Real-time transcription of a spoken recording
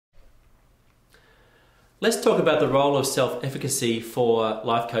Let's talk about the role of self-efficacy for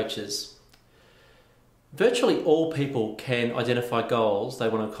life coaches. Virtually all people can identify goals they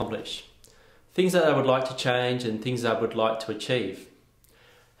want to accomplish, things that they would like to change and things they would like to achieve.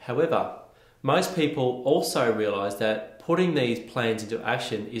 However, most people also realise that putting these plans into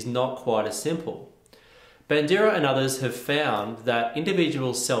action is not quite as simple. Bandura and others have found that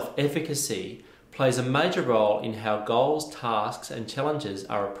individual self-efficacy plays a major role in how goals, tasks and challenges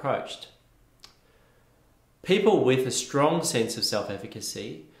are approached. People with a strong sense of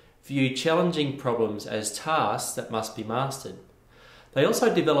self-efficacy view challenging problems as tasks that must be mastered. They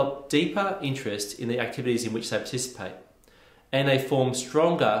also develop deeper interest in the activities in which they participate, and they form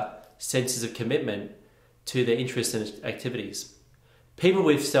stronger senses of commitment to their interests and activities. People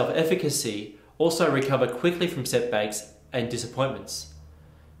with self-efficacy also recover quickly from setbacks and disappointments.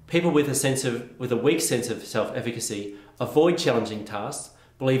 People with a weak sense of self-efficacy avoid challenging tasks,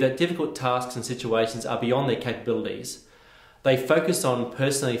 believe that difficult tasks and situations are beyond their capabilities. They focus on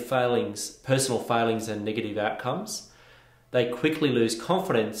personal failings and negative outcomes. They quickly lose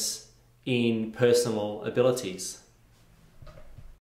confidence in personal abilities.